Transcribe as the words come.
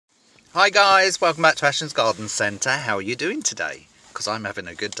Hi guys, welcome back to Ashton's Garden Centre. How are you doing today? Because I'm having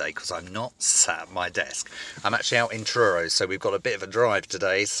a good day because I'm not sat at my desk. I'm actually out in Truro, so we've got a bit of a drive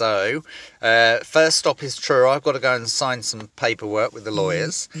today. So first stop is Truro. I've got to go and sign some paperwork with the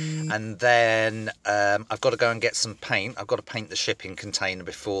lawyers, and then I've got to go and get some paint. I've got to paint the shipping container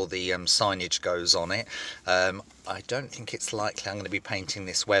before the signage goes on it. I don't think it's likely I'm going to be painting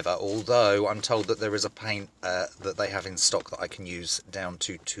this weather, although I'm told that there is a paint that they have in stock that I can use down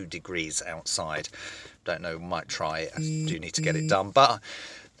to 2 degrees outside. Don't know, might try it. I do need to get it done, but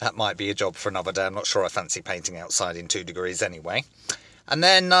that might be a job for another day. I'm not sure I fancy painting outside in 2 degrees anyway. And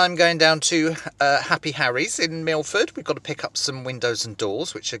then I'm going down to Happy Harry's in Milford. We've got to pick up some windows and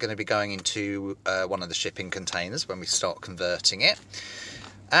doors, which are going to be going into one of the shipping containers when we start converting it.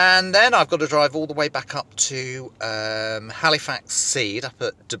 And then I've got to drive all the way back up to Halifax Seed up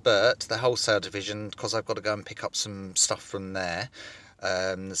at De Burt, the wholesale division, because I've got to go and pick up some stuff from there.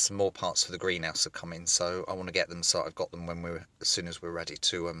 There's some more parts for the greenhouse have come in, so I want to get them so I've got them as soon as we're ready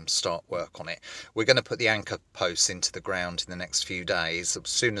to start work on it. We're going to put the anchor posts into the ground in the next few days. As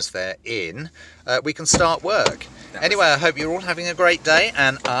soon as they're in, we can start work. Anyway, I hope you're all having a great day,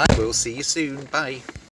 and I will see you soon. Bye.